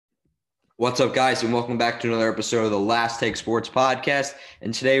What's up, guys, and welcome back to another episode of the Last Take Sports Podcast.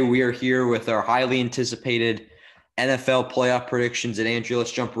 And today we are here with our highly anticipated NFL playoff predictions. And Andrew,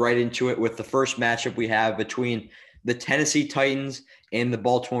 let's jump right into it with the first matchup we have between the Tennessee Titans and the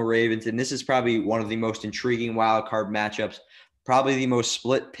Baltimore Ravens. And this is probably one of the most intriguing wild card matchups, probably the most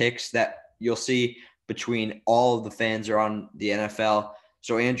split picks that you'll see between all of the fans around the NFL.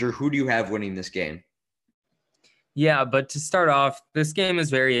 So, Andrew, who do you have winning this game? Yeah, but to start off, this game is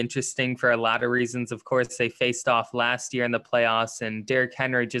very interesting for a lot of reasons. Of course, they faced off last year in the playoffs, and Derrick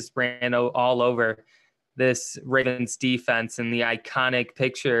Henry just ran all over this Ravens defense, and the iconic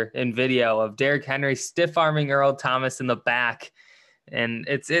picture and video of Derrick Henry stiff-arming Earl Thomas in the back. And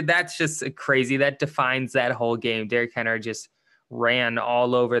that's just crazy. That defines that whole game. Derrick Henry just ran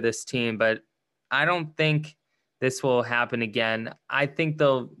all over this team, but I don't think this will happen again. I think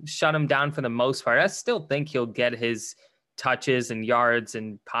they'll shut him down for the most part. I still think he'll get his touches and yards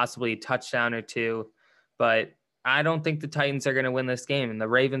and possibly a touchdown or two, but I don't think the Titans are going to win this game. And the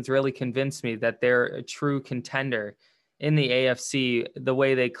Ravens really convinced me that they're a true contender in the AFC, the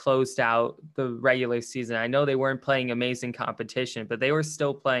way they closed out the regular season. I know they weren't playing amazing competition, but they were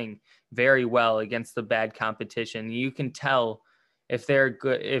still playing very well against the bad competition. You can tell if they're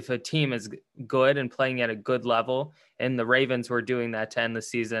good, if a team is good and playing at a good level, and the Ravens were doing that to end the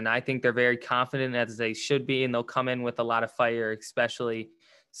season. I think they're very confident, as they should be, and they'll come in with a lot of fire, especially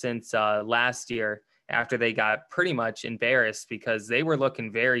since last year after they got pretty much embarrassed because they were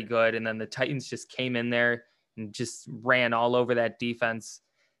looking very good. And then the Titans just came in there and just ran all over that defense.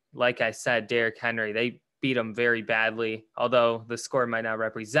 Like I said, Derrick Henry, they beat him very badly, although the score might not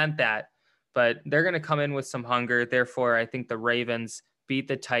represent that. But they're going to come in with some hunger. Therefore, I think the Ravens beat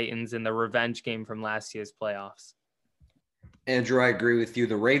the Titans in the revenge game from last year's playoffs. Andrew, I agree with you.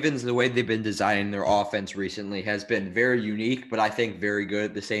 The Ravens, the way they've been designing their offense recently has been very unique, but I think very good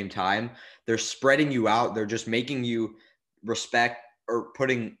at the same time. They're spreading you out. They're just making you respect or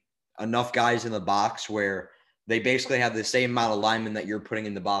putting enough guys in the box where they basically have the same amount of linemen that you're putting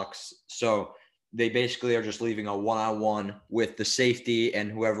in the box. So they basically are just leaving a one-on-one with the safety and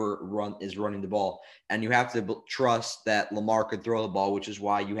whoever is running the ball. And you have to trust that Lamar could throw the ball, which is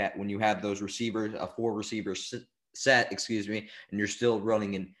why when you have those receivers, a four receiver set, and you're still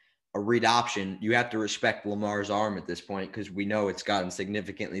running in a read option, you have to respect Lamar's arm at this point because we know it's gotten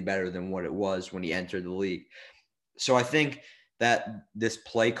significantly better than what it was when he entered the league. So I think that this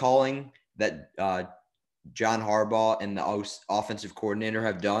play calling that John Harbaugh and the offensive coordinator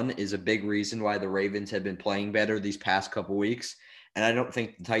have done is a big reason why the Ravens have been playing better these past couple weeks. And I don't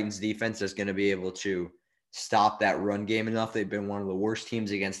think the Titans defense is going to be able to stop that run game enough. They've been one of the worst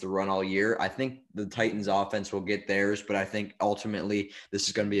teams against the run all year. I think the Titans offense will get theirs, but I think ultimately this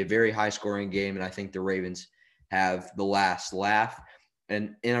is going to be a very high scoring game. And I think the Ravens have the last laugh.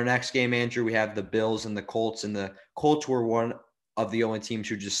 And in our next game, Andrew, we have the Bills and the Colts, and the Colts were one of the only teams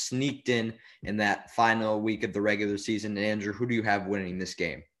who just sneaked in that final week of the regular season. And Andrew, who do you have winning this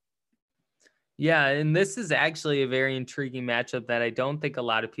game? Yeah, and this is actually a very intriguing matchup that I don't think a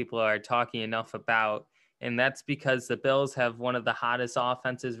lot of people are talking enough about. And that's because the Bills have one of the hottest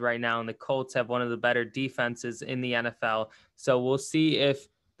offenses right now, and the Colts have one of the better defenses in the NFL. So we'll see if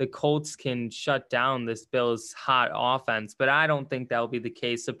the Colts can shut down this Bills hot offense, but I don't think that'll be the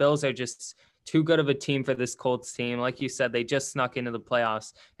case. The Bills are just too good of a team for this Colts team. Like you said, they just snuck into the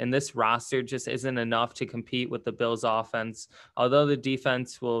playoffs, and this roster just isn't enough to compete with the Bills offense. Although the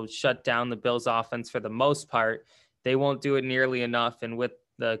defense will shut down the Bills offense for the most part, they won't do it nearly enough. And with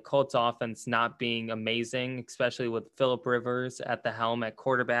the Colts offense not being amazing, especially with Phillip Rivers at the helm at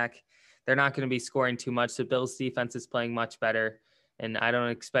quarterback, they're not going to be scoring too much. The Bills defense is playing much better, and I don't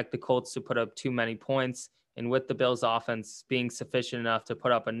expect the Colts to put up too many points. And with the Bills offense being sufficient enough to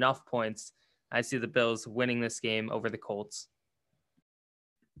put up enough points, I see the Bills winning this game over the Colts.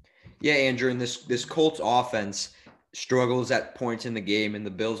 Yeah, Andrew, and this Colts offense struggles at points in the game, and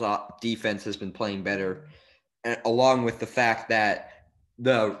the Bills defense has been playing better, along with the fact that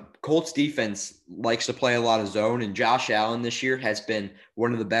the Colts defense likes to play a lot of zone, and Josh Allen this year has been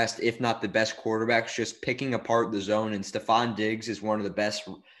one of the best, if not the best quarterbacks, just picking apart the zone. And Stephon Diggs is one of the best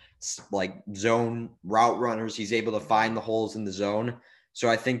zone route runners. He's able to find the holes in the zone. So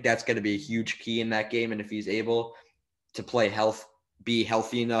I think that's going to be a huge key in that game. And if he's able to be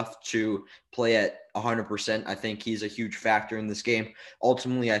healthy enough to play at 100%, I think he's a huge factor in this game.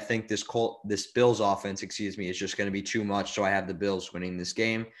 Ultimately, I think this Bills offense, is just going to be too much. So I have the Bills winning this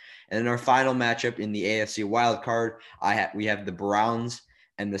game. And in our final matchup in the AFC wildcard, we have the Browns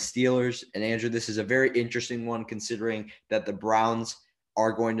and the Steelers. And Andrew, this is a very interesting one considering that the Browns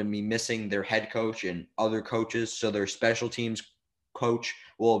are going to be missing their head coach and other coaches. So their special teams coach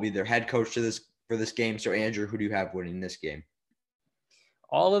will be their head coach for this game. So Andrew, who do you have winning this game?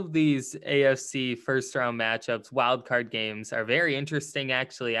 All of these AFC first round matchups, wild card games are very interesting.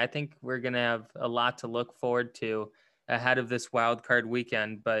 Actually, I think we're going to have a lot to look forward to ahead of this wild card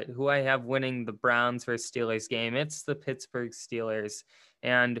weekend. But who I have winning the Browns versus Steelers game, it's the Pittsburgh Steelers.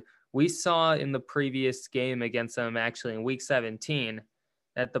 And we saw in the previous game against them, actually in week 17,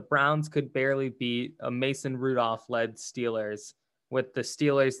 that the Browns could barely beat a Mason Rudolph led Steelers, with the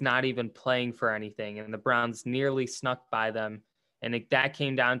Steelers not even playing for anything. And the Browns nearly snuck by them. And that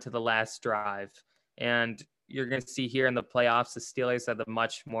came down to the last drive. And you're going to see here in the playoffs, the Steelers are the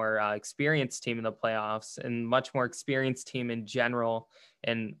much more experienced team in the playoffs and much more experienced team in general.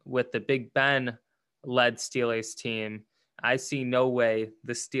 And with the Big Ben led Steelers team, I see no way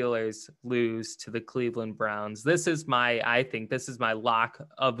the Steelers lose to the Cleveland Browns. I think this is my lock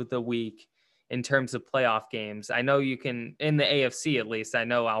of the week in terms of playoff games. I know you can, in the AFC at least, I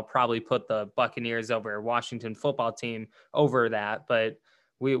know I'll probably put the Buccaneers over Washington football team over that, but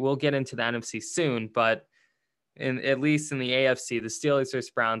we'll get into the NFC soon. But at least in the AFC, the Steelers versus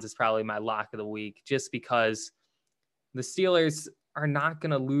Browns is probably my lock of the week, just because the Steelers are not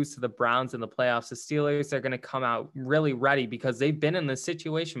going to lose to the Browns in the playoffs. The Steelers are going to come out really ready because they've been in this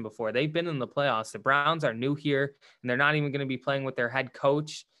situation before. They've been in the playoffs. The Browns are new here, and they're not even going to be playing with their head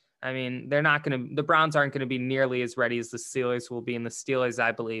coach. I mean, the Browns aren't going to be nearly as ready as the Steelers will be. And the Steelers,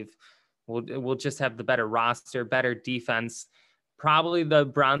 I believe, will just have the better roster, better defense. Probably the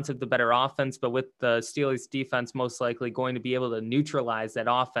Browns have the better offense, but with the Steelers defense most likely going to be able to neutralize that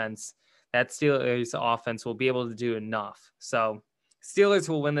offense, that Steelers offense will be able to do enough. So Steelers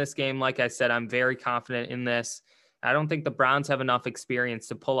will win this game. Like I said, I'm very confident in this. I don't think the Browns have enough experience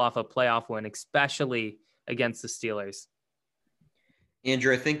to pull off a playoff win, especially against the Steelers.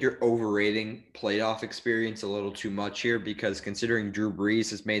 Andrew, I think you're overrating playoff experience a little too much here, because considering Drew Brees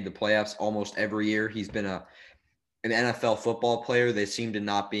has made the playoffs almost every year, he's been an NFL football player. They seem to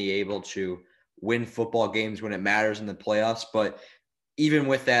not be able to win football games when it matters in the playoffs. But even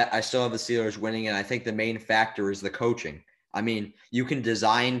with that, I still have the Steelers winning, and I think the main factor is the coaching. I mean, you can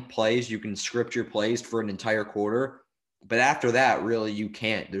design plays, you can script your plays for an entire quarter, but after that, really, you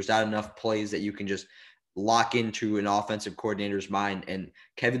can't. There's not enough plays that you can just lock into an offensive coordinator's mind. And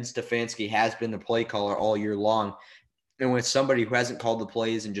Kevin Stefanski has been the play caller all year long. And with somebody who hasn't called the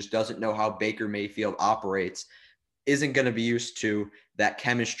plays and just doesn't know how Baker Mayfield operates, isn't going to be used to that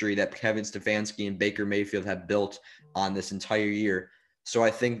chemistry that Kevin Stefanski and Baker Mayfield have built on this entire year. So I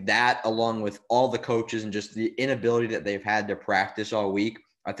think that, along with all the coaches and just the inability that they've had to practice all week,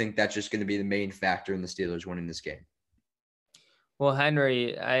 I think that's just going to be the main factor in the Steelers winning this game. Well,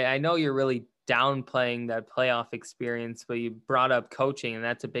 Henry, I know you're really downplaying that playoff experience, but you brought up coaching, and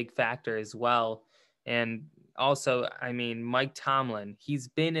that's a big factor as well. And also, I mean, Mike Tomlin, he's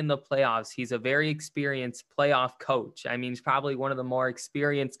been in the playoffs. He's a very experienced playoff coach. I mean, he's probably one of the more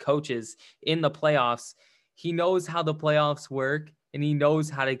experienced coaches in the playoffs. He knows how the playoffs work, and he knows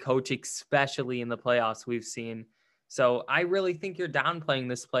how to coach, especially in the playoffs we've seen. So I really think you're downplaying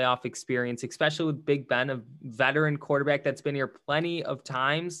this playoff experience, especially with Big Ben, a veteran quarterback that's been here plenty of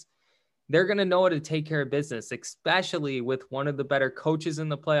times. They're going to know how to take care of business, especially with one of the better coaches in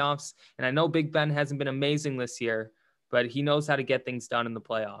the playoffs. And I know Big Ben hasn't been amazing this year, but he knows how to get things done in the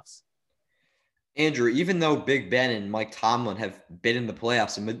playoffs. Andrew, even though Big Ben and Mike Tomlin have been in the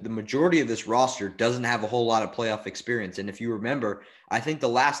playoffs, the majority of this roster doesn't have a whole lot of playoff experience. And if you remember, I think the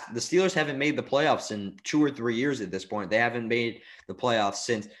Steelers haven't made the playoffs in 2 or 3 years at this point. They haven't made the playoffs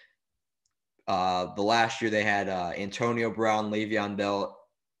since the last year they had Antonio Brown, Le'Veon Bell,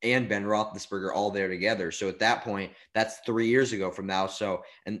 and Ben Roethlisberger all there together. So at that point, that's 3 years ago from now. So,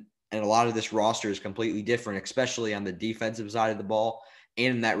 and a lot of this roster is completely different, especially on the defensive side of the ball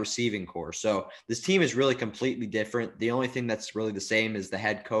and in that receiving core. So this team is really completely different. The only thing that's really the same is the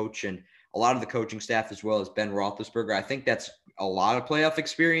head coach and a lot of the coaching staff, as well as Ben Roethlisberger. I think that's a lot of playoff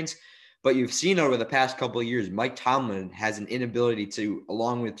experience. But you've seen over the past couple of years, Mike Tomlin has an inability to,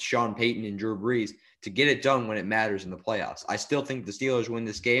 along with Sean Payton and Drew Brees, to get it done when it matters in the playoffs. I still think the Steelers win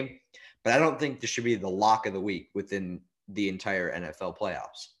this game, but I don't think this should be the lock of the week within the entire NFL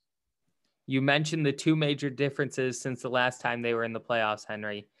playoffs. You mentioned the two major differences since the last time they were in the playoffs,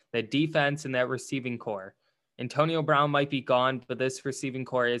 Henry. The defense and that receiving core. Antonio Brown might be gone, but this receiving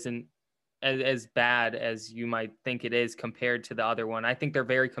core isn't as bad as you might think it is compared to the other one. I think they're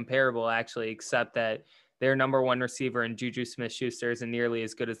very comparable, actually, except that their number one receiver in Juju Smith-Schuster isn't nearly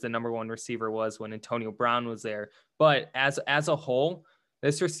as good as the number one receiver was when Antonio Brown was there. But as a whole,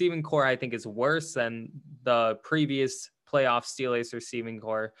 this receiving core, I think, is worse than the previous playoff Steelers receiving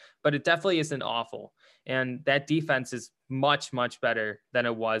core, but it definitely isn't awful. And that defense is much, much better than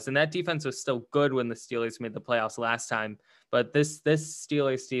it was. And that defense was still good when the Steelers made the playoffs last time. But this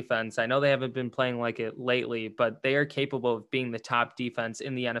Steelers defense, I know they haven't been playing like it lately, but they are capable of being the top defense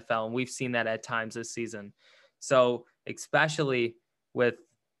in the NFL. And we've seen that at times this season. So especially with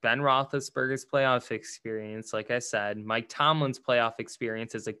Ben Roethlisberger's playoff experience, like I said, Mike Tomlin's playoff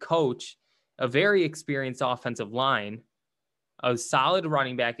experience as a coach, a very experienced offensive line, a solid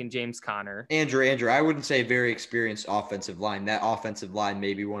running back in James Conner. Andrew, I wouldn't say very experienced offensive line. That offensive line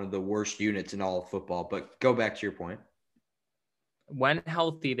may be one of the worst units in all of football, but go back to your point. When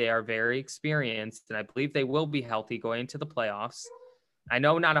healthy, they are very experienced, and I believe they will be healthy going into the playoffs. I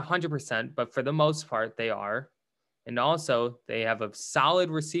know not 100%, but for the most part, they are. And also, they have a solid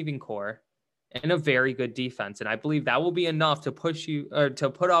receiving core and a very good defense. And I believe that will be enough to push you or to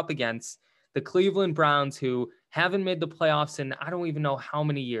put up against the Cleveland Browns, who haven't made the playoffs in I don't even know how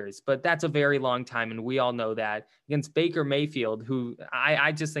many years, but that's a very long time. And we all know that, against Baker Mayfield, who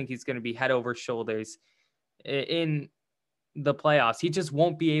I just think he's going to be head over shoulders in the playoffs. He just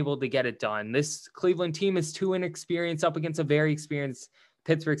won't be able to get it done. This Cleveland team is too inexperienced up against a very experienced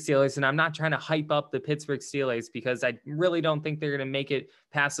Pittsburgh Steelers. And I'm not trying to hype up the Pittsburgh Steelers because I really don't think they're going to make it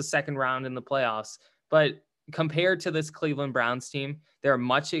past the second round in the playoffs. But compared to this Cleveland Browns team, they're a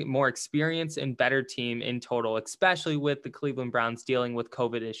much more experienced and better team in total, especially with the Cleveland Browns dealing with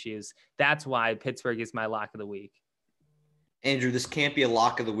COVID issues. That's why Pittsburgh is my lock of the week. Andrew, this can't be a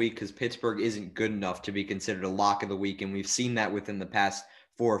lock of the week because Pittsburgh isn't good enough to be considered a lock of the week. And we've seen that within the past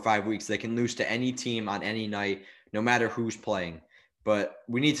 4 or 5 weeks. They can lose to any team on any night, no matter who's playing. But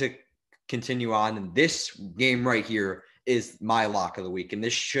we need to continue on. And this game right here is my lock of the week. And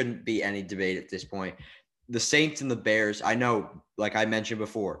this shouldn't be any debate at this point. The Saints and the Bears, I know, like I mentioned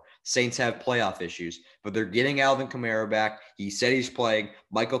before, Saints have playoff issues, but they're getting Alvin Kamara back. He said he's playing.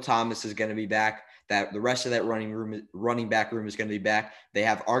 Michael Thomas is going to be back. That the rest of that running back room is going to be back. They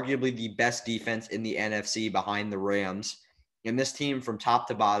have arguably the best defense in the NFC behind the Rams. And this team from top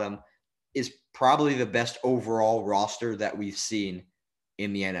to bottom is probably the best overall roster that we've seen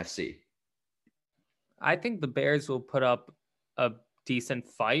in the NFC. I think the Bears will put up a decent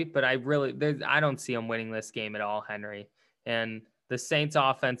fight, but I don't see them winning this game at all, Henry. And the Saints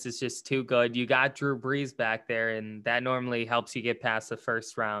offense is just too good. You got Drew Brees back there, and that normally helps you get past the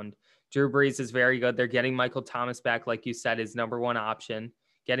first round. Drew Brees is very good. They're getting Michael Thomas back, like you said, his number one option.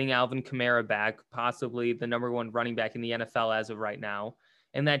 Getting Alvin Kamara back, possibly the number one running back in the NFL as of right now.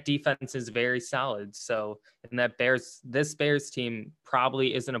 And that defense is very solid. So, and this Bears team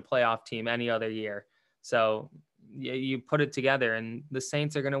probably isn't a playoff team any other year. So you put it together, and the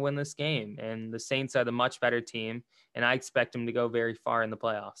Saints are going to win this game. And the Saints are the much better team, and I expect them to go very far in the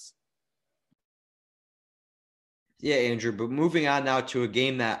playoffs. Yeah, Andrew, but moving on now to a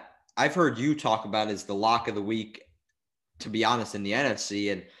game that I've heard you talk about as the lock of the week, to be honest, in the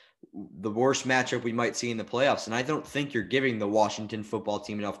NFC, and the worst matchup we might see in the playoffs. And I don't think you're giving the Washington football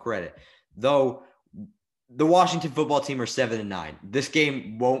team enough credit. Though the Washington football team are 7-9. This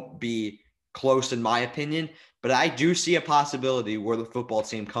game won't be close in my opinion, but I do see a possibility where the football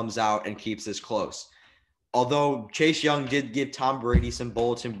team comes out and keeps this close. Although Chase Young did give Tom Brady some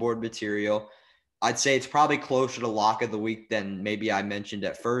bulletin board material, I'd say it's probably closer to lock of the week than maybe I mentioned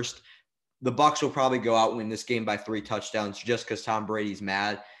at first. The Bucs will probably go out and win this game by 3 touchdowns just because Tom Brady's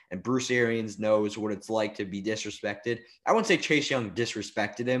mad and Bruce Arians knows what it's like to be disrespected. I wouldn't say Chase Young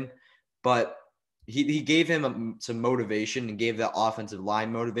disrespected him, but he gave him some motivation and gave that offensive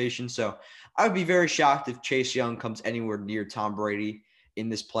line motivation. So I would be very shocked if Chase Young comes anywhere near Tom Brady in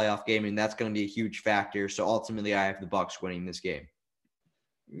this playoff game, and that's going to be a huge factor. So ultimately, I have the Bucs winning this game.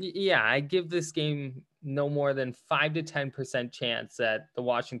 Yeah, I give this game no more than 5 to 10% chance that the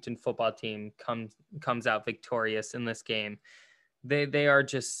Washington football team comes out victorious in this game. They are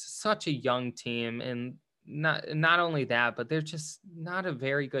just such a young team, and not only that, but they're just not a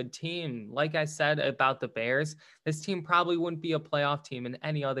very good team. Like I said about the Bears, this team probably wouldn't be a playoff team in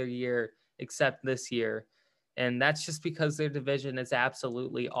any other year except this year. And that's just because their division is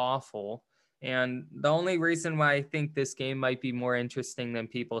absolutely awful. And the only reason why I think this game might be more interesting than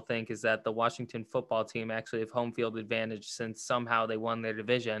people think is that the Washington football team actually have home field advantage since somehow they won their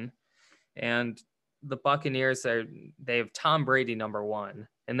division. And the Buccaneers they have Tom Brady number one.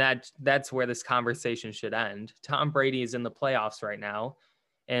 And that's where this conversation should end. Tom Brady is in the playoffs right now.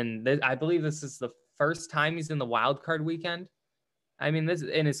 And I believe this is the first time he's in the wild card weekend. I mean, this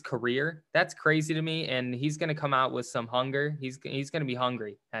in his career, that's crazy to me. And he's going to come out with some hunger. He's going to be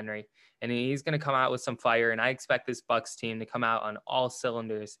hungry, Henry, and he's going to come out with some fire. And I expect this Bucs team to come out on all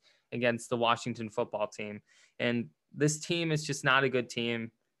cylinders against the Washington football team. And this team is just not a good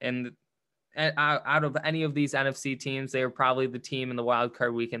team. And out of any of these NFC teams, they are probably the team in the wild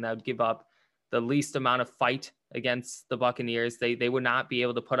card weekend that would give up the least amount of fight against the Buccaneers. They would not be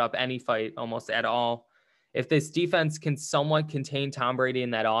able to put up any fight almost at all. If this defense can somewhat contain Tom Brady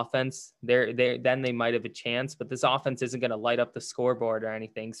in that offense, then they might have a chance. But this offense isn't going to light up the scoreboard or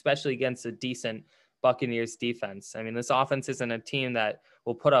anything, especially against a decent Buccaneers defense. I mean, this offense isn't a team that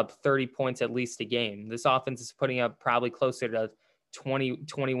will put up 30 points at least a game. This offense is putting up probably closer to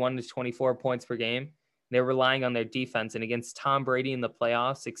 21 to 24 points per game. They're relying on their defense. And against Tom Brady in the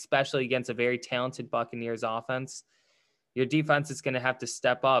playoffs, especially against a very talented Buccaneers offense, your defense is going to have to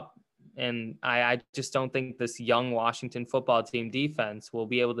step up. And I just don't think this young Washington football team defense will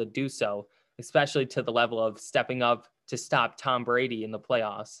be able to do so, especially to the level of stepping up to stop Tom Brady in the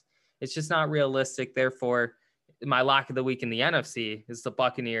playoffs. It's just not realistic. Therefore, my lock of the week in the NFC is the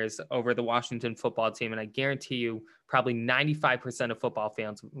Buccaneers over the Washington football team. And I guarantee you probably 95% of football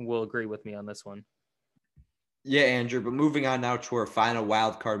fans will agree with me on this one. Yeah, Andrew, but moving on now to our final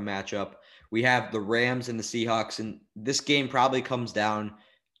wild card matchup, we have the Rams and the Seahawks, and this game probably comes down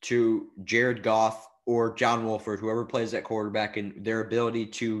to Jared Goff or John Wolford, whoever plays at quarterback, and their ability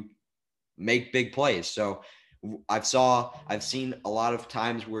to make big plays. So I've seen a lot of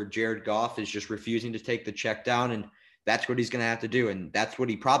times where Jared Goff is just refusing to take the check down, and that's what he's going to have to do. And that's what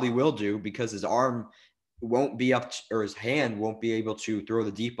he probably will do because his arm won't be up or his hand won't be able to throw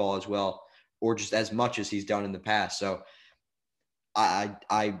the deep ball as well or just as much as he's done in the past. So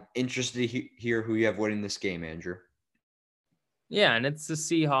I'm interested to hear who you have winning this game, Andrew. Yeah, and it's the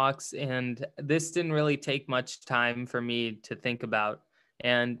Seahawks, and this didn't really take much time for me to think about.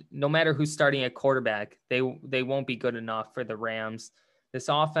 And no matter who's starting at quarterback, they won't be good enough for the Rams. This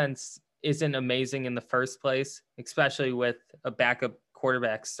offense isn't amazing in the first place, especially with a backup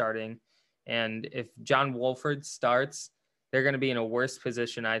quarterback starting. And if John Wolford starts, they're going to be in a worse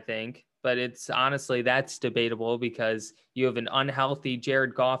position, I think. But it's honestly, that's debatable because you have an unhealthy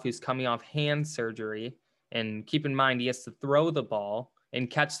Jared Goff who's coming off hand surgery. And keep in mind, he has to throw the ball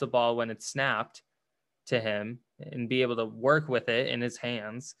and catch the ball when it's snapped to him and be able to work with it in his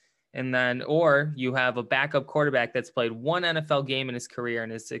hands. And then, or you have a backup quarterback that's played one NFL game in his career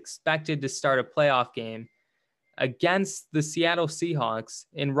and is expected to start a playoff game against the Seattle Seahawks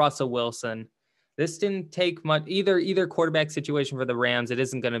in Russell Wilson. This didn't take much, either quarterback situation for the Rams. It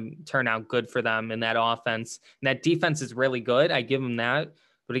isn't going to turn out good for them in that offense. And that defense is really good. I give them that.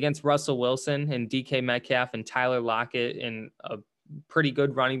 But against Russell Wilson and DK Metcalf and Tyler Lockett and a pretty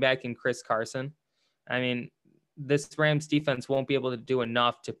good running back in Chris Carson, I mean, this Rams defense won't be able to do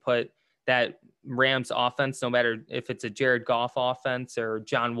enough to put that Rams offense, no matter if it's a Jared Goff offense or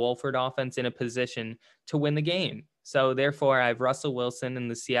John Wolford offense, in a position to win the game. So therefore, I have Russell Wilson and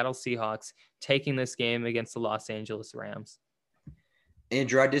the Seattle Seahawks taking this game against the Los Angeles Rams.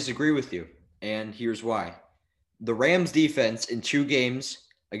 Andrew, I disagree with you, and here's why. The Rams defense in 2 games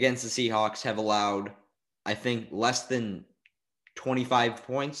against the Seahawks have allowed, I think, less than 25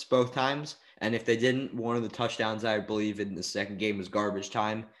 points both times. And if they didn't, one of the touchdowns, I believe, in the second game was garbage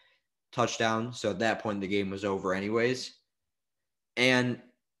time touchdown. So at that point, the game was over anyways. And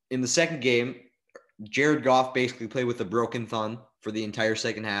in the second game, Jared Goff basically played with a broken thumb for the entire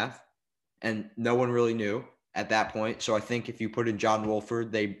second half. And no one really knew at that point. So I think if you put in John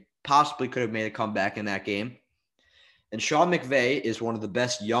Wolford, they possibly could have made a comeback in that game. And Sean McVay is one of the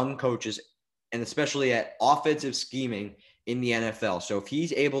best young coaches, and especially at offensive scheming in the NFL. So if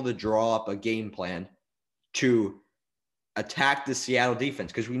he's able to draw up a game plan to attack the Seattle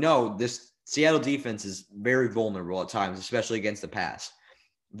defense, because we know this Seattle defense is very vulnerable at times, especially against the pass.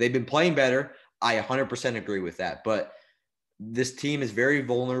 They've been playing better. I 100% agree with that. But this team is very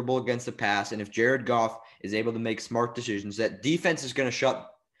vulnerable against the pass. And if Jared Goff is able to make smart decisions, that defense is going to shut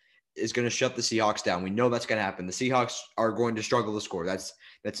the Seahawks down. We know that's going to happen. The Seahawks are going to struggle to score. That's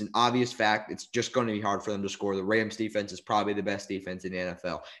an obvious fact. It's just going to be hard for them to score. The Rams defense is probably the best defense in the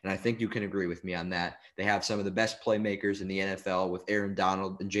NFL. And I think you can agree with me on that. They have some of the best playmakers in the NFL with Aaron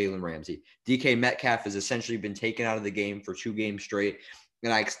Donald and Jalen Ramsey. DK Metcalf has essentially been taken out of the game for 2 games straight.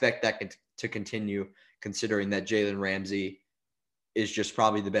 And I expect that to continue, considering that Jalen Ramsey is just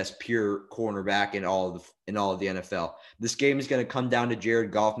probably the best pure cornerback in all of the NFL. This game is going to come down to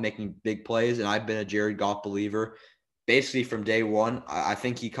Jared Goff making big plays, and I've been a Jared Goff believer basically from day one. I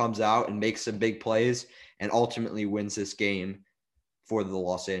think he comes out and makes some big plays and ultimately wins this game for the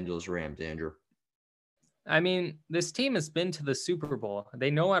Los Angeles Rams, Andrew. I mean, this team has been to the Super Bowl.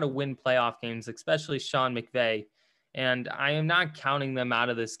 They know how to win playoff games, especially Sean McVay, and I am not counting them out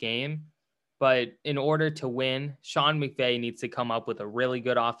of this game. But in order to win, Sean McVay needs to come up with a really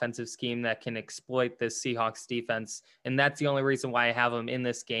good offensive scheme that can exploit this Seahawks defense. And that's the only reason why I have him in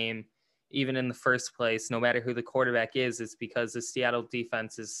this game. even in the first place, no matter who the quarterback is, it's because the Seattle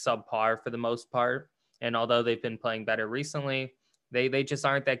defense is subpar for the most part. And although they've been playing better recently, they just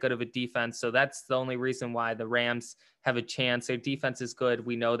aren't that good of a defense. So that's the only reason why the Rams have a chance. Their defense is good.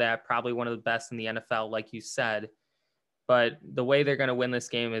 We know that, probably one of the best in the NFL, like you said. But the way they're going to win this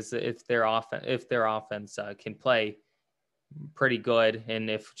game is if their offense can play pretty good, and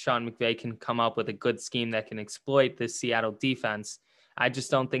if Sean McVay can come up with a good scheme that can exploit this Seattle defense. I just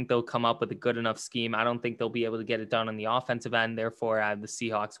don't think they'll come up with a good enough scheme. I don't think they'll be able to get it done on the offensive end. Therefore, I have the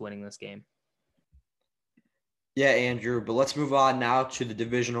Seahawks winning this game. Yeah, Andrew, but let's move on now to the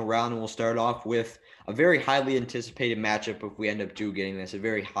divisional round, and we'll start off with a very highly anticipated matchup if we end up getting this, a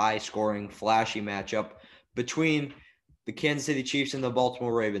very high-scoring, flashy matchup between the Kansas City Chiefs and the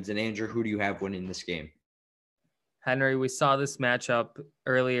Baltimore Ravens. And Andrew, who do you have winning this game? Henry, we saw this matchup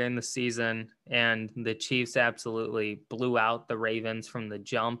earlier in the season, and the Chiefs absolutely blew out the Ravens from the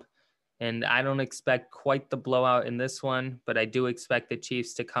jump. And I don't expect quite the blowout in this one, but I do expect the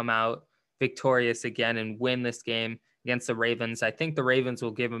Chiefs to come out victorious again and win this game against the Ravens. I think the Ravens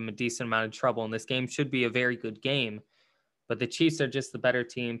will give them a decent amount of trouble, and this game should be a very good game. But the Chiefs are just the better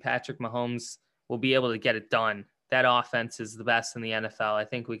team. Patrick Mahomes will be able to get it done. That offense is the best in the NFL. I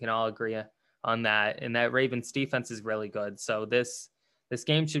think we can all agree on that. And that Ravens defense is really good. So this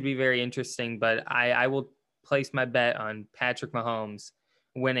game should be very interesting, but I will place my bet on Patrick Mahomes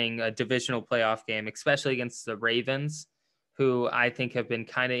winning a divisional playoff game, especially against the Ravens, who I think have been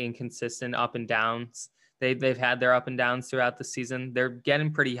kind of inconsistent, up and downs. They've had their up and downs throughout the season. They're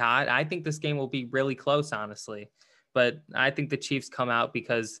getting pretty hot. I think this game will be really close, honestly. But I think the Chiefs come out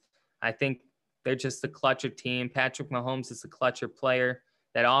because I think they're just the clutcher team. Patrick Mahomes is the clutcher player.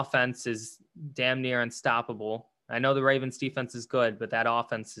 That offense is damn near unstoppable. I know the Ravens defense is good, but that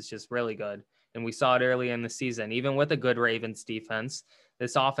offense is just really good. And we saw it earlier in the season. Even with a good Ravens defense,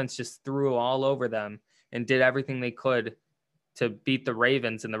 this offense just threw all over them and did everything they could to beat the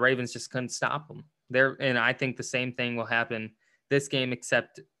Ravens, and the Ravens just couldn't stop them. And I think the same thing will happen this game,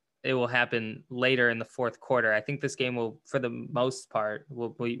 except it will happen later in the fourth quarter. I think this game will, for the most part,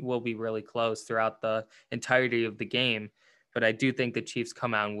 will be really close throughout the entirety of the game. But I do think the Chiefs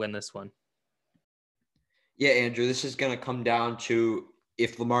come out and win this one. Yeah, Andrew, this is going to come down to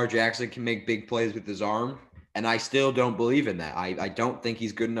if Lamar Jackson can make big plays with his arm, and I still don't believe in that. I don't think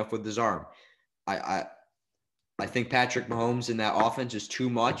he's good enough with his arm. I think Patrick Mahomes in that offense is too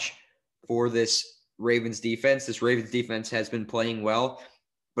much for this Ravens defense. This Ravens defense has been playing well,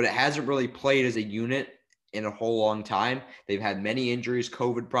 but it hasn't really played as a unit in a whole long time. They've had many injuries,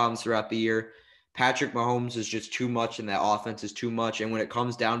 COVID problems throughout the year. Patrick Mahomes is just too much, and that offense is too much. And when it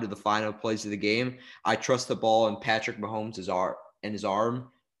comes down to the final plays of the game, I trust the ball in Patrick Mahomes' his arm,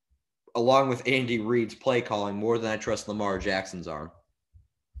 along with Andy Reid's play calling, more than I trust Lamar Jackson's arm.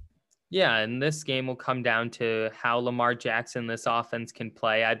 Yeah, and this game will come down to how Lamar Jackson, this offense, can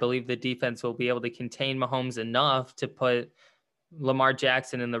play. I believe the defense will be able to contain Mahomes enough to put Lamar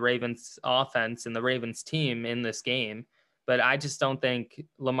Jackson in the Ravens offense and the Ravens team in this game. But I just don't think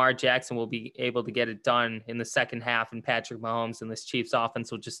Lamar Jackson will be able to get it done in the second half, and Patrick Mahomes and this Chiefs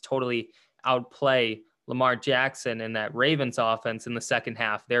offense will just totally outplay Lamar Jackson and that Ravens offense in the second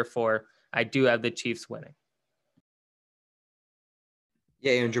half. Therefore, I do have the Chiefs winning.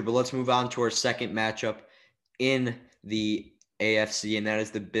 Yeah, Andrew, but let's move on to our second matchup in the AFC, and that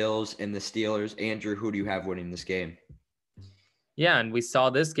is the Bills and the Steelers. Andrew, who do you have winning this game? Yeah, and we saw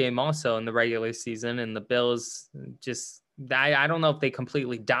this game also in the regular season, and the Bills just, I don't know if they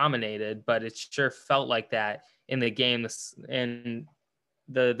completely dominated, but it sure felt like that in the game. And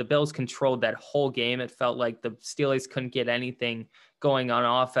the Bills controlled that whole game. It felt like the Steelers couldn't get anything going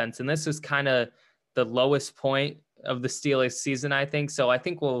on offense. And this was kind of the lowest point of the Steelers season, I think. So I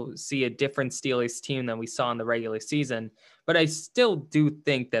think we'll see a different Steelers team than we saw in the regular season. But I still do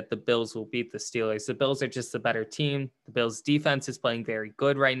think that the Bills will beat the Steelers. The Bills are just a better team. The Bills defense is playing very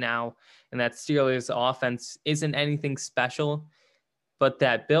good right now. And that Steelers offense isn't anything special. But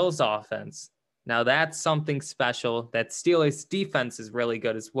that Bills offense, now that's something special. That Steelers defense is really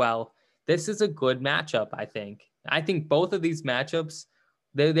good as well. This is a good matchup, I think. I think both of these matchups,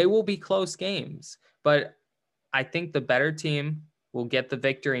 they will be close games. But I think the better team will get the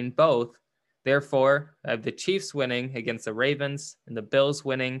victory in both. Therefore, I have the Chiefs winning against the Ravens and the Bills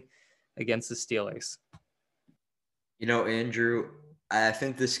winning against the Steelers. You know, Andrew, I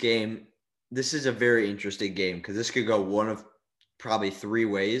think this is a very interesting game because this could go one of probably three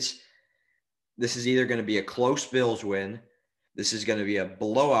ways. This is either going to be a close Bills win, this is going to be a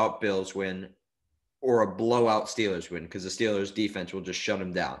blowout Bills win, or a blowout Steelers win because the Steelers defense will just shut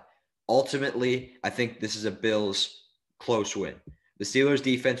them down. Ultimately, I think this is a Bills close win. The Steelers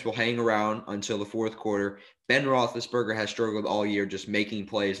defense will hang around until the fourth quarter. Ben Roethlisberger has struggled all year just making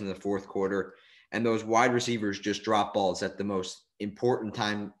plays in the fourth quarter, and those wide receivers just drop balls at the most important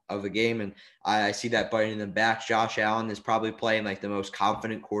time of the game. And I see that biting them back. Josh Allen is probably playing like the most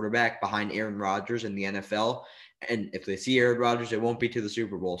confident quarterback behind Aaron Rodgers in the NFL. And if they see Aaron Rodgers, it won't be to the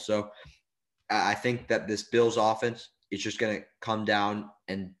Super Bowl. So I think that this Bills offense is just going to come down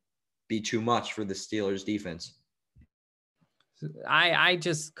and be too much for the Steelers defense. I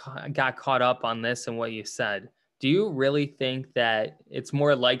just got caught up on this and what you said. Do you really think that it's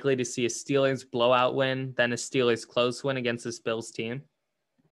more likely to see a Steelers blowout win than a Steelers close win against this Bills team?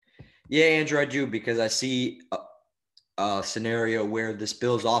 Yeah, Andrew, I do, because I see a scenario where this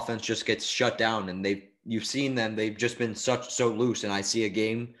Bills offense just gets shut down, and you've seen them. They've just been so loose, and I see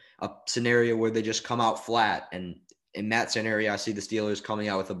a scenario where they just come out flat. And in that scenario, I see the Steelers coming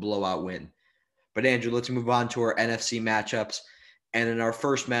out with a blowout win. But Andrew, let's move on to our NFC matchups. And in our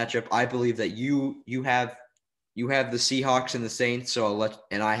first matchup, I believe that you have the Seahawks and the Saints.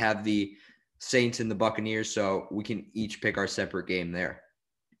 And I have the Saints and the Buccaneers. So we can each pick our separate game there.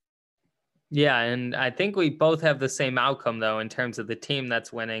 Yeah, and I think we both have the same outcome, though, in terms of the team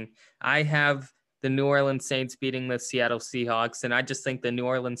that's winning. I have the New Orleans Saints beating the Seattle Seahawks, and I just think the New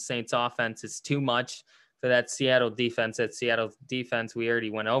Orleans Saints offense is too much for that Seattle defense. That Seattle defense, we already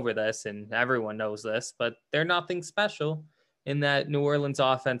went over this, and everyone knows this, but they're nothing special in that New Orleans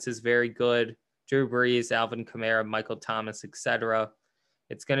offense is very good. Drew Brees, Alvin Kamara, Michael Thomas, etc.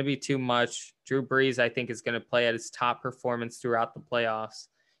 It's going to be too much. Drew Brees, I think, is going to play at his top performance throughout the playoffs.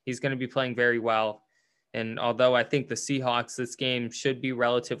 He's going to be playing very well. And although I think the Seahawks, this game should be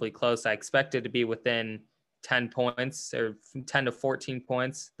relatively close, I expect it to be within 10 points or 10 to 14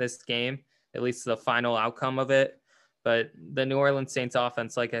 points this game, at least the final outcome of it. But the New Orleans Saints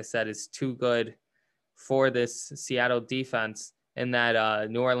offense, like I said, is too good for this Seattle defense. And that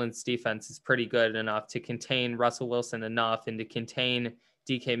New Orleans defense is pretty good enough to contain Russell Wilson enough and to contain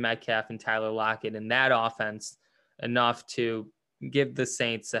DK Metcalf and Tyler Lockett in that offense enough to give the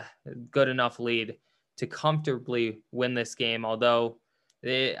Saints a good enough lead to comfortably win this game. Although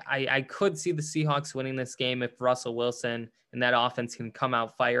I could see the Seahawks winning this game if Russell Wilson and that offense can come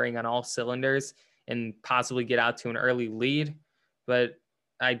out firing on all cylinders and possibly get out to an early lead. But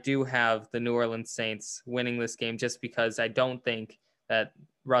I do have the New Orleans Saints winning this game just because I don't think that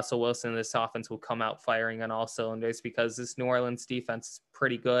Russell Wilson and this offense will come out firing on all cylinders, because this New Orleans defense is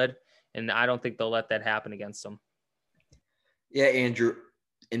pretty good, and I don't think they'll let that happen against them. Yeah, Andrew,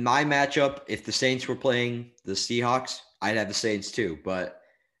 in my matchup, if the Saints were playing the Seahawks, I'd have the Saints too. But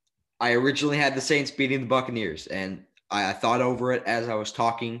I originally had the Saints beating the Buccaneers, and I thought over it as I was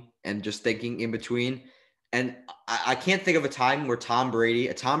talking and just thinking in between. And I can't think of a time where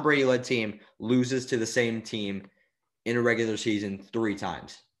a Tom Brady-led team, loses to the same team in a regular season 3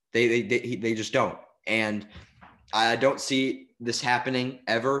 times. They just don't. And I don't see this happening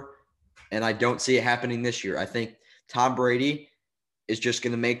ever, and I don't see it happening this year. I think Tom Brady is just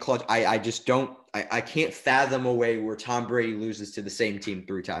going to make clutch. I can't fathom a way where Tom Brady loses to the same team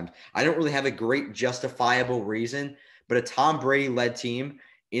 3 times. I don't really have a great justifiable reason, but a Tom Brady-led team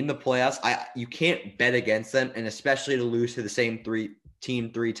in the playoffs, you can't bet against them, and especially to lose to the same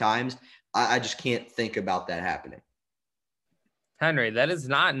team 3 times, I just can't think about that happening. Henry, that is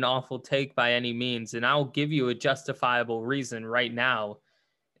not an awful take by any means, and I'll give you a justifiable reason right now.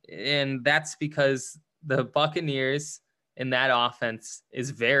 And that's because the Buccaneers in that offense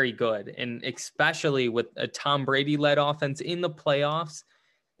is very good, and especially with a Tom Brady-led offense in the playoffs,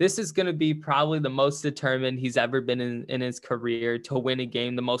 this is going to be probably the most determined he's ever been in his career to win a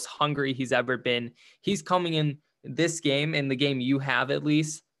game, the most hungry he's ever been. He's coming in this game, in the game you have at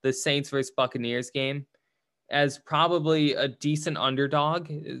least, the Saints versus Buccaneers game, as probably a decent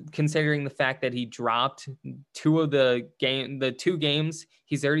underdog, considering the fact that he dropped 2 games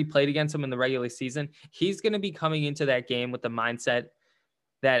he's already played against them in the regular season. He's going to be coming into that game with the mindset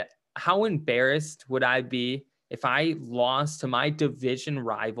that how embarrassed would I be if I lost to my division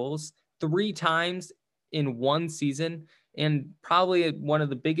rivals 3 times in one season, and probably at one of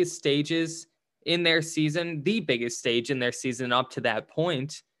the biggest stages in their season, the biggest stage in their season up to that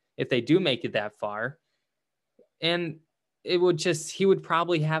point, if they do make it that far. And he would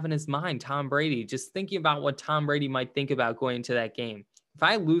probably have in his mind, Tom Brady, just thinking about what Tom Brady might think about going into that game. If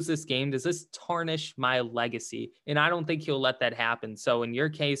I lose this game, does this tarnish my legacy? And I don't think he'll let that happen. So in your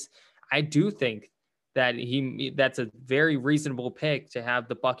case, I do think that that's a very reasonable pick to have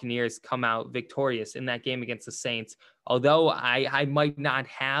the Buccaneers come out victorious in that game against the Saints. Although I might not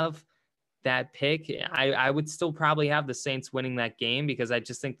have that pick, I would still probably have the Saints winning that game, because I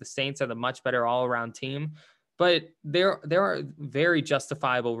just think the Saints are the much better all-around team. But there are very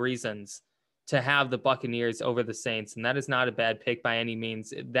justifiable reasons to have the Buccaneers over the Saints, and that is not a bad pick by any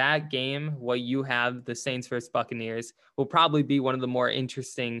means. That game, what you have, the Saints versus Buccaneers, will probably be one of the more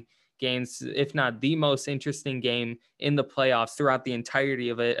interesting games, if not the most interesting game in the playoffs throughout the entirety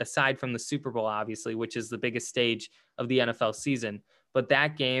of it, aside from the Super Bowl, obviously, which is the biggest stage of the NFL season. But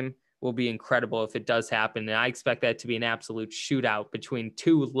that game will be incredible if it does happen, and I expect that to be an absolute shootout between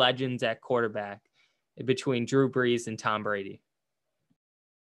two legends at quarterback, between Drew Brees and Tom Brady.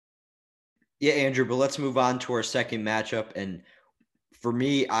 Yeah, Andrew, but let's move on to our second matchup. And for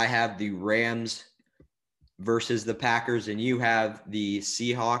me, I have the Rams versus the Packers, and you have the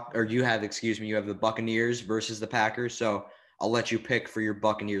you have the Buccaneers versus the Packers. So I'll let you pick for your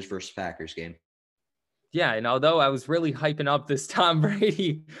Buccaneers versus Packers game. Yeah, and although I was really hyping up this Tom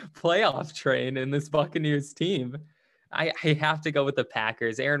Brady playoff train and this Buccaneers team, I have to go with the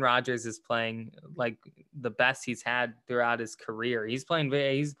Packers. Aaron Rodgers is playing like the best he's had throughout his career. He's playing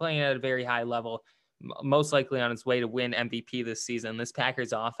at a very high level, most likely on his way to win MVP this season. This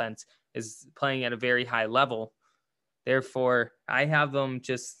Packers offense is playing at a very high level. Therefore, I have them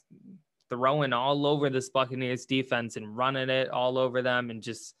just throwing all over this Buccaneers defense and running it all over them, and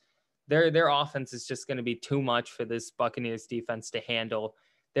just their offense is just going to be too much for this Buccaneers defense to handle.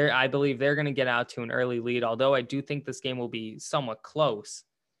 I believe they're going to get out to an early lead, although I do think this game will be somewhat close.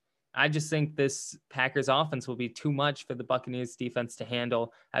 I just think this Packers offense will be too much for the Buccaneers defense to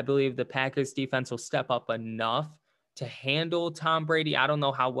handle. I believe the Packers defense will step up enough to handle Tom Brady. I don't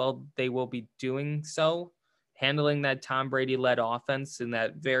know how well they will be doing so, handling that Tom Brady-led offense and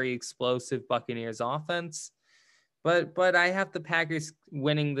that very explosive Buccaneers offense. But I have the Packers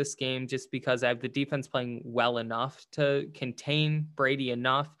winning this game just because I have the defense playing well enough to contain Brady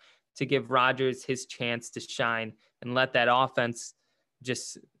enough to give Rodgers his chance to shine and let that offense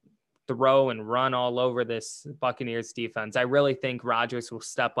just throw and run all over this Buccaneers defense. I really think Rodgers will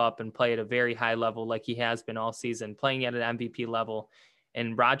step up and play at a very high level like he has been all season, playing at an MVP level.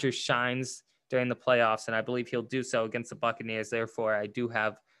 And Rodgers shines during the playoffs, and I believe he'll do so against the Buccaneers. Therefore, I do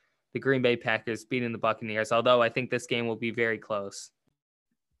have the Green Bay Packers beating the Buccaneers, although I think this game will be very close.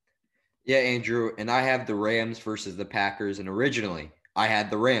 Yeah, Andrew, and I have the Rams versus the Packers, and originally I had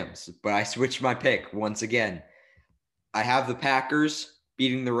the Rams, but I switched my pick once again. I have the Packers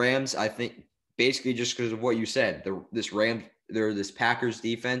beating the Rams. I think basically just because of what you said, this Packers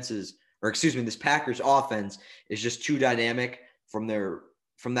defense this Packers offense is just too dynamic from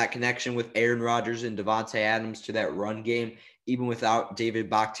that connection with Aaron Rodgers and Davante Adams to that run game. Even without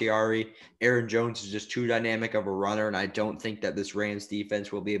David Bakhtiari, Aaron Jones is just too dynamic of a runner, and I don't think that this Rams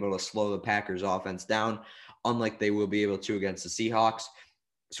defense will be able to slow the Packers offense down, unlike they will be able to against the Seahawks.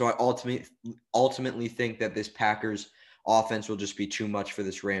 So I ultimately think that this Packers offense will just be too much for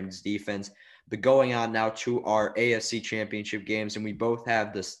this Rams defense. But going on now to our AFC Championship games, and we both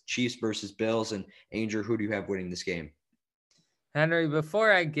have the Chiefs versus Bills. And Andrew, who do you have winning this game? Henry,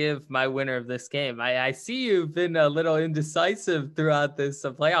 before I give my winner of this game, I see you've been a little indecisive throughout this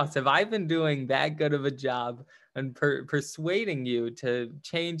playoffs. Have I been doing that good of a job and persuading you to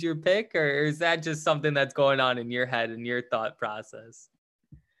change your pick, or is that just something that's going on in your head and your thought process?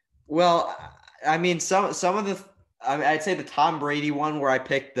 Well, I mean, I'd say the Tom Brady one where I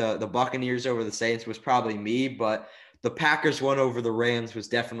picked the Buccaneers over the Saints was probably me, but the Packers one over the Rams was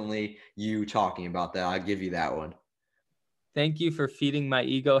definitely you talking about that. I'll give you that one. Thank you for feeding my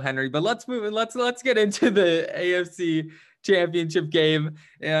ego, Henry. But let's move and let's get into the AFC Championship game.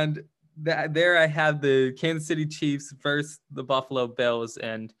 And there I have the Kansas City Chiefs versus the Buffalo Bills.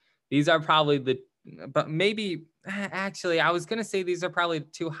 And these are probably I was going to say these are probably the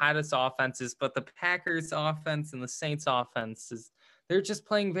two hottest offenses, but the Packers offense and the Saints offense they're just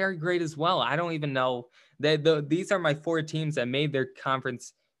playing very great as well. I don't even know these are my four teams that made their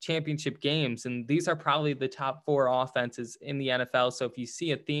conference championship games, and these are probably the top four offenses in the NFL. So if you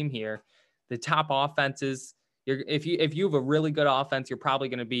see a theme here, the top offenses, if you have a really good offense, you're probably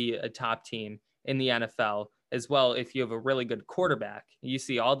going to be a top team in the NFL as well. If you have a really good quarterback, you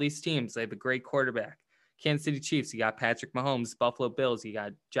see all these teams, they have a great quarterback. Kansas City Chiefs, you got Patrick Mahomes. Buffalo Bills, you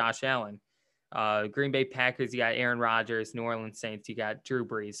got Josh Allen. Green Bay Packers, you got Aaron Rodgers. New Orleans Saints, you got Drew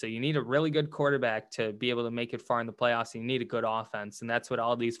Brees. So you need a really good quarterback to be able to make it far in the playoffs. And you need a good offense, and that's what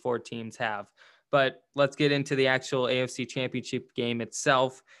all these four teams have. But let's get into the actual AFC Championship game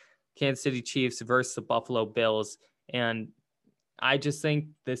itself. Kansas City Chiefs versus the Buffalo Bills. And I just think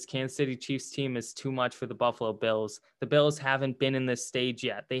this Kansas City Chiefs team is too much for the Buffalo Bills. The Bills haven't been in this stage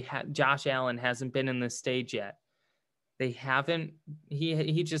yet. Josh Allen hasn't been in this stage yet. They haven't.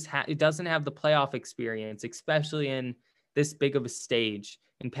 He doesn't have the playoff experience, especially in this big of a stage.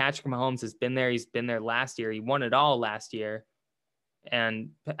 And Patrick Mahomes has been there. He's been there last year. He won it all last year. And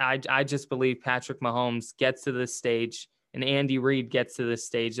I just believe Patrick Mahomes gets to this stage and Andy Reid gets to this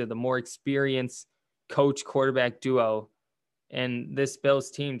stage of the more experienced coach quarterback duo. And this Bills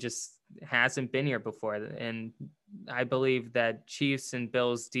team just hasn't been here before. And I believe that Chiefs and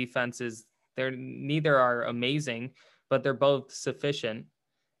Bills defenses, neither are amazing, but they're both sufficient.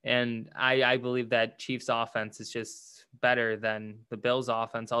 And I believe that Chiefs offense is just better than the Bills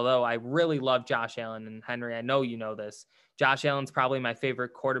offense. Although I really love Josh Allen, and Henry, I know you know this. Josh Allen's probably my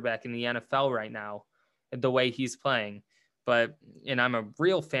favorite quarterback in the NFL right now, the way he's playing. And I'm a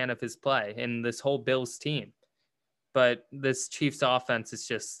real fan of his play and this whole Bills team. But this Chiefs offense is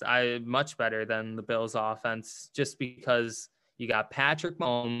just much better than the Bills offense, just because you got Patrick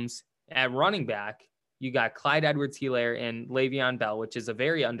Mahomes at running back. You got Clyde Edwards-Helaire and Le'Veon Bell, which is a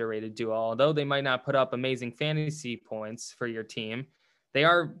very underrated duo. Although they might not put up amazing fantasy points for your team, they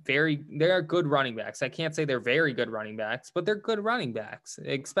are good running backs. I can't say they're very good running backs, but they're good running backs,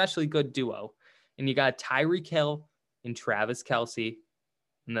 especially good duo. And you got Tyreek Hill and Travis Kelce,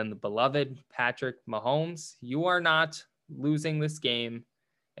 and then the beloved Patrick Mahomes. You are not losing this game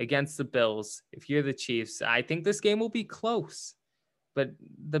against the Bills if you're the Chiefs. I think this game will be close, but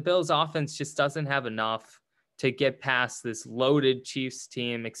the Bills offense just doesn't have enough to get past this loaded Chiefs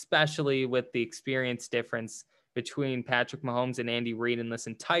team, especially with the experience difference between Patrick Mahomes and Andy Reid and this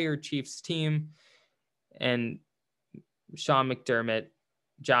entire Chiefs team, and Sean McDermott,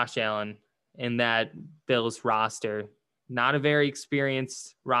 Josh Allen, and that Bills roster. Not a very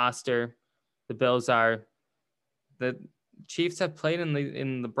experienced roster. The Chiefs have played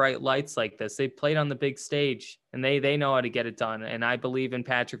in the bright lights like this. They played on the big stage, and they know how to get it done. And I believe in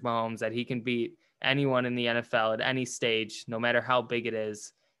Patrick Mahomes that he can beat anyone in the NFL at any stage, no matter how big it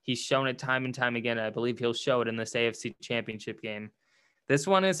is. He's shown it time and time again. I believe he'll show it in this AFC Championship game. This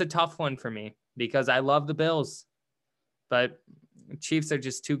one is a tough one for me because I love the Bills, but Chiefs are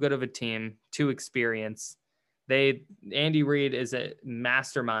just too good of a team, too experienced. Andy Reid is a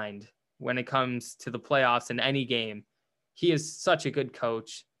mastermind when it comes to the playoffs in any game. He is such a good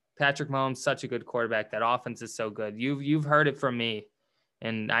coach. Patrick Mahomes, such a good quarterback. That offense is so good. You've heard it from me,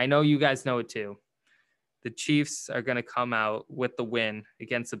 and I know you guys know it too. The Chiefs are going to come out with the win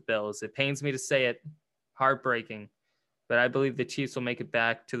against the Bills. It pains me to say it, heartbreaking, but I believe the Chiefs will make it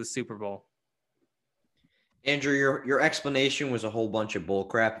back to the Super Bowl. Andrew, your explanation was a whole bunch of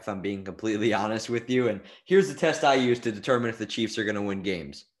bullcrap, if I'm being completely honest with you. And here's the test I use to determine if the Chiefs are going to win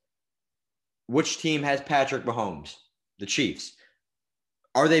games. Which team has Patrick Mahomes? The Chiefs.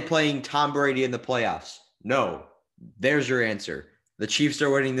 Are they playing Tom Brady in the playoffs? No. There's your answer. The Chiefs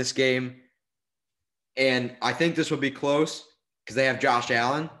are winning this game. And I think this will be close because they have Josh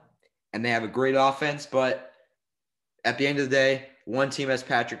Allen and they have a great offense. But at the end of the day, one team has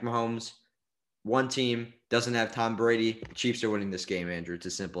Patrick Mahomes. One team doesn't have Tom Brady. The Chiefs are winning this game, Andrew. It's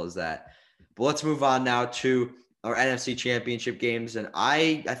as simple as that. But let's move on now to our NFC Championship games. And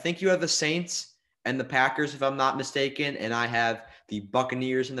I think you have the Saints and the Packers, if I'm not mistaken. And I have the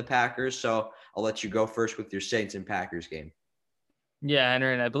Buccaneers and the Packers. So I'll let you go first with your Saints and Packers game. Yeah,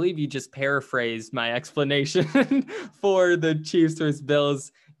 Henry, and I believe you just paraphrased my explanation for the Chiefs versus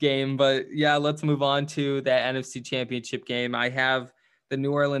Bills game. But yeah, let's move on to that NFC Championship game. I have the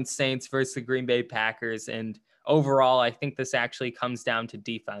New Orleans Saints versus the Green Bay Packers. And overall, I think this actually comes down to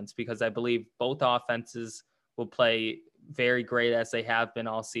defense because I believe both offenses will play very great as they have been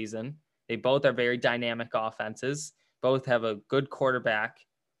all season. They both are very dynamic offenses. Both have a good quarterback,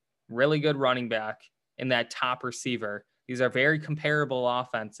 really good running back, and that top receiver. These are very comparable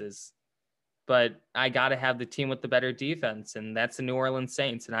offenses, but I got to have the team with the better defense, and that's the New Orleans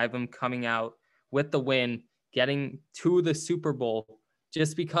Saints. And I have them coming out with the win, getting to the Super Bowl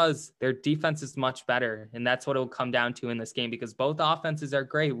just because their defense is much better. And that's what it will come down to in this game because both offenses are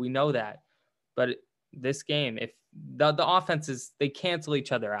great. We know that. But this game, if the offenses, they cancel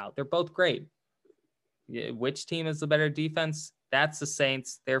each other out. They're both great. Which team is the better defense? That's the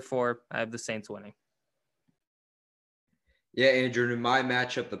Saints. Therefore, I have the Saints winning. Yeah, Andrew, in my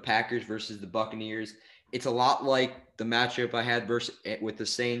matchup, the Packers versus the Buccaneers, it's a lot like the matchup I had with the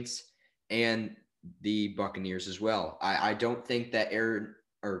Saints and the Buccaneers as well. I don't think that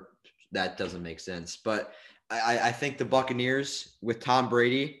that doesn't make sense, but I think the Buccaneers with Tom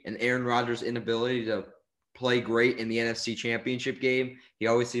Brady and Aaron Rodgers' inability to play great in the NFC Championship game, he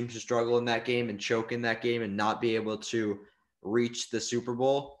always seems to struggle in that game and choke in that game and not be able to reach the Super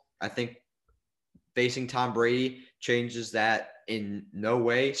Bowl. I think facing Tom Brady changes that in no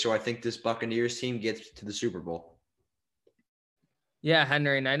way. So I think this Buccaneers team gets to the Super Bowl. Yeah,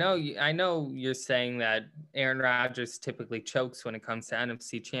 Henry, and I know you're saying that Aaron Rodgers typically chokes when it comes to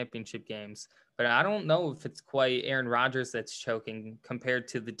NFC Championship games, but I don't know if it's quite Aaron Rodgers that's choking compared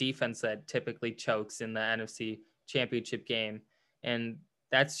to the defense that typically chokes in the NFC Championship game. And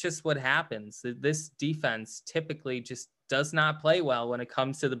that's just what happens. This defense typically just does not play well when it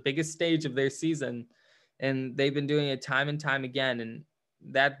comes to the biggest stage of their season, and they've been doing it time and time again. And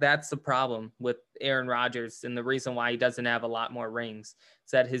that's the problem with Aaron Rodgers, and the reason why he doesn't have a lot more rings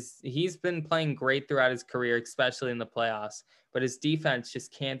is that he's been playing great throughout his career, especially in the playoffs, but his defense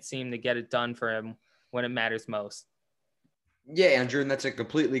just can't seem to get it done for him when it matters most. Yeah, Andrew, and that's a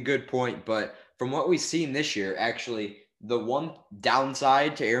completely good point. But from what we've seen this year, actually, the one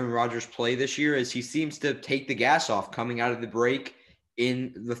downside to Aaron Rodgers' play this year is he seems to take the gas off coming out of the break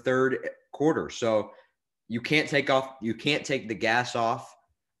in the third quarter. So you can't take the gas off.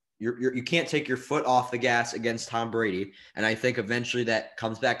 You can't take your foot off the gas against Tom Brady. And I think eventually that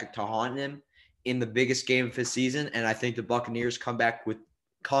comes back to haunt him in the biggest game of his season. And I think the Buccaneers come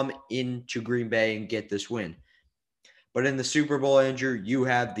into Green Bay and get this win. But in the Super Bowl, Andrew, you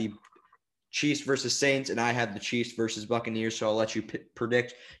have the Chiefs versus Saints, and I have the Chiefs versus Buccaneers. So I'll let you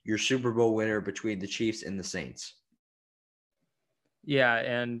predict your Super Bowl winner between the Chiefs and the Saints. Yeah,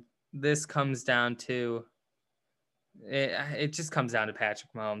 and this comes down to it just comes down to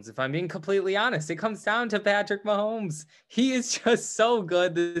Patrick Mahomes. If I'm being completely honest, it comes down to Patrick Mahomes. He is just so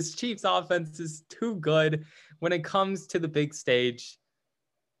good. This Chiefs offense is too good when it comes to the big stage.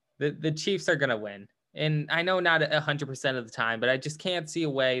 The Chiefs are going to win. And I know not 100% of the time, but I just can't see a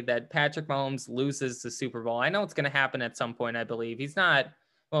way that Patrick Mahomes loses the Super Bowl. I know it's going to happen at some point, I believe. He's not,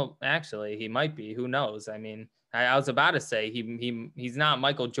 well, actually, he might be. Who knows? I mean, I was about to say he's not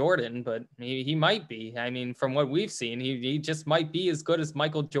Michael Jordan, but he might be. I mean, from what we've seen, he just might be as good as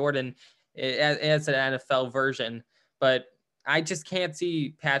Michael Jordan as an NFL version. But I just can't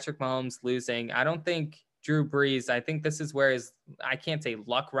see Patrick Mahomes losing. I don't think Drew Brees, I think this is where I can't say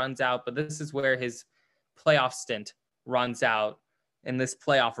luck runs out, but this is where his playoff stint runs out and this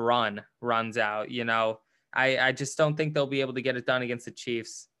playoff run runs out. I just don't think they'll be able to get it done against the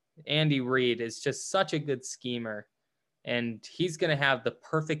Chiefs. Andy Reid is just such a good schemer, and he's going to have the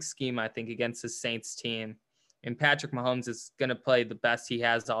perfect scheme, I think, against the Saints team. And Patrick Mahomes is going to play the best he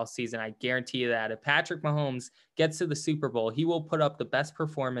has all season. I guarantee you that. If Patrick Mahomes gets to the Super Bowl, he will put up the best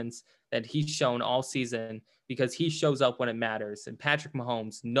performance that he's shown all season because he shows up when it matters. And Patrick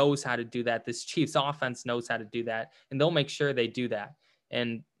Mahomes knows how to do that. This Chiefs offense knows how to do that, and they'll make sure they do that.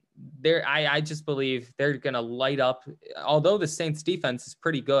 And I just believe they're going to light up, although the Saints defense is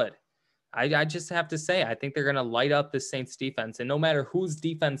pretty good. I just have to say, I think they're going to light up the Saints defense. And no matter whose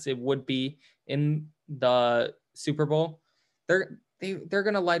defense it would be in the Super Bowl, they're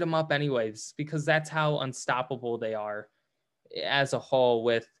going to light them up anyways, because that's how unstoppable they are as a whole,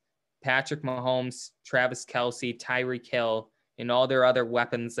 with Patrick Mahomes, Travis Kelce, Tyreek Hill, and all their other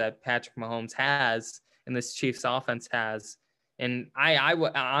weapons that Patrick Mahomes has and this Chiefs offense has. And I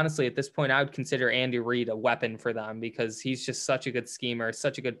honestly, at this point, I would consider Andy Reid a weapon for them because he's just such a good schemer,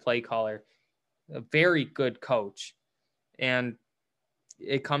 such a good play caller, a very good coach. And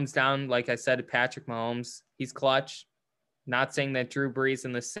it comes down, like I said, to Patrick Mahomes. He's clutch. Not saying that Drew Brees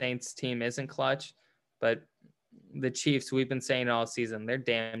and the Saints team isn't clutch, but the Chiefs, we've been saying all season, they're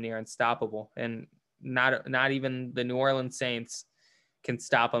damn near unstoppable. And not even the New Orleans Saints can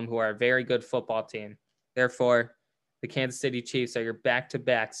stop them, who are a very good football team. Therefore, the Kansas City Chiefs are your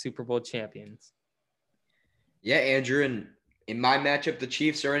back-to-back Super Bowl champions. Yeah, Andrew, and in my matchup, the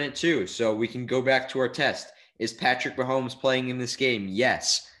Chiefs are in it too. So we can go back to our test. Is Patrick Mahomes playing in this game?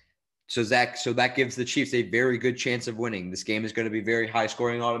 Yes. So that gives the Chiefs a very good chance of winning. This game is going to be very high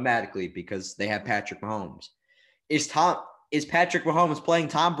scoring automatically because they have Patrick Mahomes. Is Patrick Mahomes playing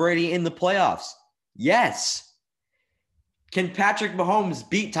Tom Brady in the playoffs? Yes. Can Patrick Mahomes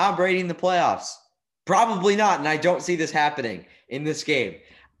beat Tom Brady in the playoffs? Probably not, and I don't see this happening in this game.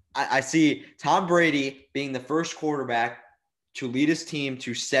 I see Tom Brady being the first quarterback to lead his team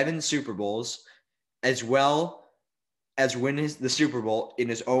to 7 Super Bowls, as well as win the Super Bowl in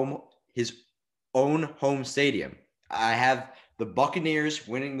his own home stadium. I have the Buccaneers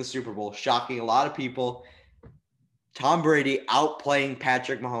winning the Super Bowl, shocking a lot of people. Tom Brady outplaying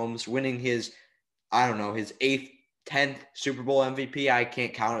Patrick Mahomes, winning his 8th, 10th Super Bowl MVP. I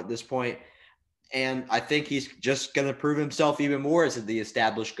can't count at this point. And I think he's just going to prove himself even more as the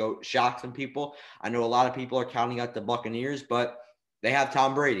established GOAT. Shock some people. I know a lot of people are counting out the Buccaneers, but they have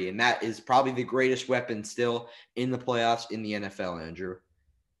Tom Brady, and that is probably the greatest weapon still in the playoffs in the NFL, Andrew.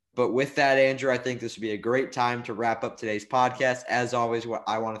 But with that, Andrew, I think this would be a great time to wrap up today's podcast. As always,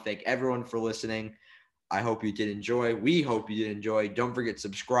 I want to thank everyone for listening. I hope you did enjoy. We hope you did enjoy. Don't forget to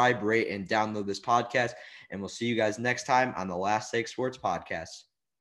subscribe, rate, and download this podcast. And we'll see you guys next time on the Last Take Sports Podcast.